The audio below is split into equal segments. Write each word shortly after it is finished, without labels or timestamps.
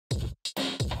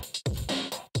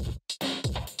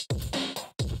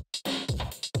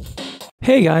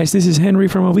Hey guys, this is Henry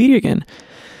from OBEDIA again.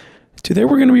 Today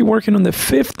we're going to be working on the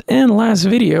fifth and last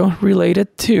video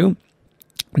related to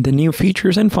the new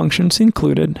features and functions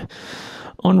included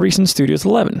on Reason Studios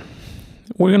 11.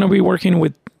 We're going to be working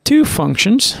with two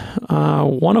functions.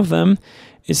 One of them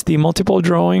is the multiple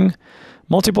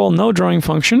node drawing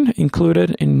function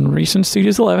included in Reason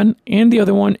Studios 11, and the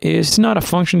other one is not a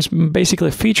function, it's basically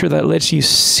a feature that lets you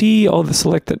see all the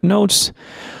selected notes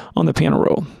on the piano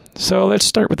roll. So let's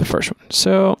start with the first one.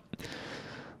 So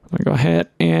I'm going to go ahead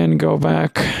and go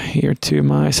back here to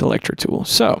my selector tool.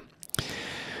 So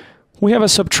we have a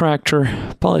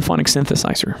subtractor polyphonic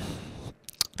synthesizer.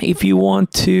 If you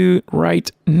want to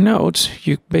write notes,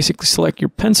 you basically select your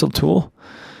pencil tool.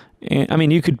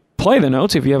 And, you could play the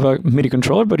notes if you have a MIDI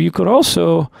controller, but you could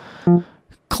also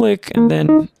click and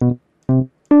then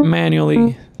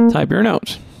manually type your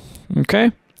notes.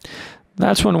 Okay?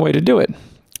 That's one way to do it.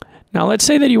 Now, let's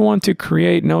say that you want to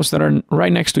create notes that are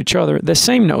right next to each other, the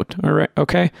same note, all right,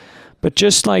 okay? But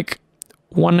just like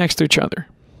one next to each other.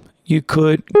 You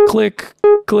could click,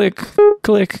 click,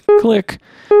 click, click,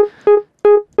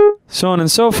 so on and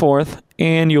so forth,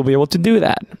 and you'll be able to do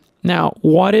that. Now,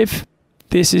 what if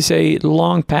this is a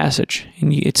long passage,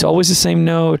 and it's always the same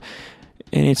note,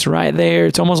 and it's right there,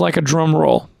 it's almost like a drum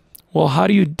roll? Well, how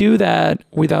do you do that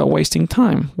without wasting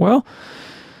time? Well,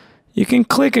 you can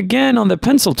click again on the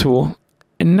pencil tool,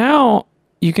 and now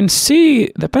you can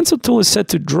see the pencil tool is set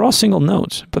to draw single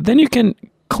notes, but then you can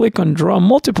click on draw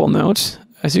multiple notes.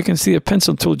 As you can see, the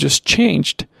pencil tool just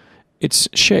changed its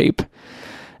shape,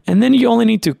 and then you only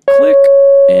need to click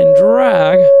and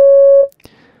drag,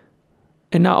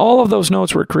 and now all of those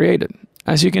notes were created.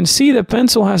 As you can see, the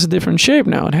pencil has a different shape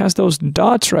now. It has those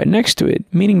dots right next to it,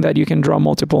 meaning that you can draw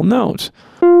multiple notes.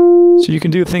 So you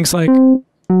can do things like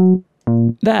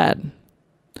that.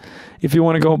 If you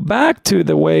want to go back to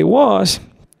the way it was,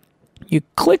 you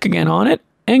click again on it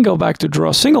and go back to draw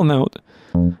a single note.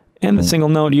 And the single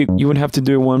note, you would have to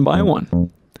do it one by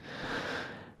one.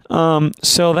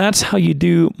 So that's how you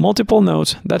do multiple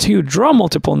notes. That's how you draw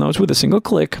multiple notes with a single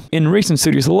click in Reason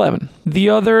Studios 11. The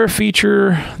other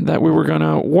feature that we were going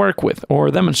to work with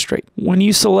or demonstrate, when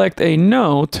you select a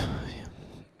note,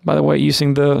 by the way,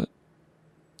 using the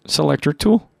selector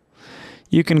tool,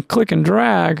 you can click and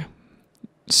drag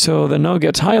so the note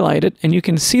gets highlighted, and you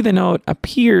can see the note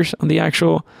appears on the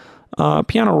actual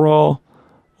piano roll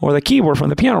or the keyboard from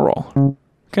the piano roll.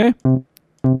 Okay?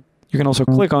 You can also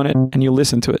click on it and you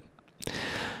listen to it.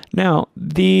 Now,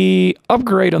 the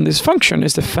upgrade on this function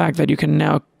is the fact that you can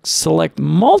now select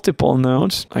multiple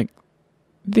notes like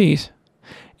these,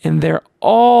 and they're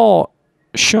all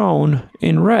shown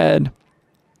in red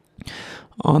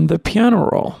on the piano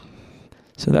roll.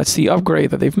 So that's the upgrade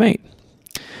that they've made.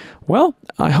 Well,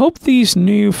 I hope these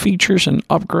new features and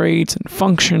upgrades and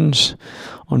functions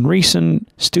on Reason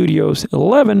Studios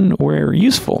 11 were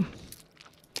useful.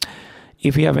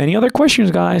 If you have any other questions,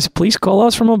 guys, please call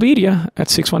us from OBEDIA at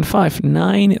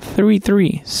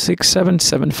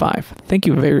 615-933-6775. Thank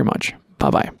you very much.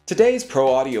 Bye-bye. Today's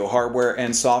pro audio hardware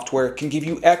and software can give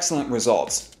you excellent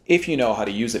results if you know how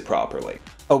to use it properly.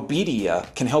 OBEDIA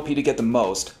can help you to get the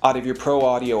most out of your pro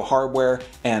audio hardware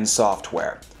and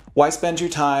software. Why spend your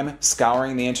time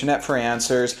scouring the internet for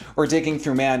answers or digging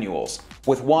through manuals?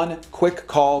 With one quick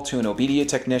call to an OBEDIA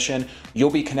technician,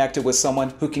 you'll be connected with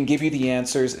someone who can give you the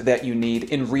answers that you need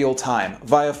in real time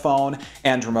via phone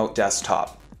and remote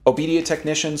desktop. OBEDIA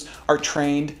technicians are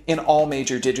trained in all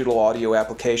major digital audio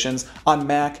applications on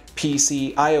Mac,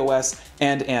 PC, iOS,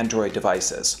 and Android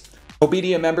devices.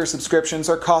 OBEDIA member subscriptions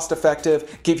are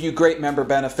cost-effective, give you great member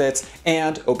benefits,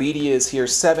 and OBEDIA is here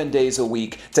 7 days a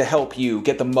week to help you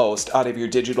get the most out of your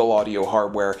digital audio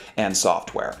hardware and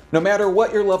software. No matter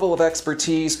what your level of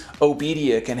expertise,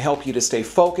 OBEDIA can help you to stay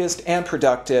focused and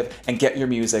productive and get your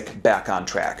music back on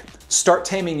track. Start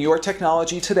taming your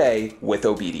technology today with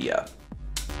OBEDIA.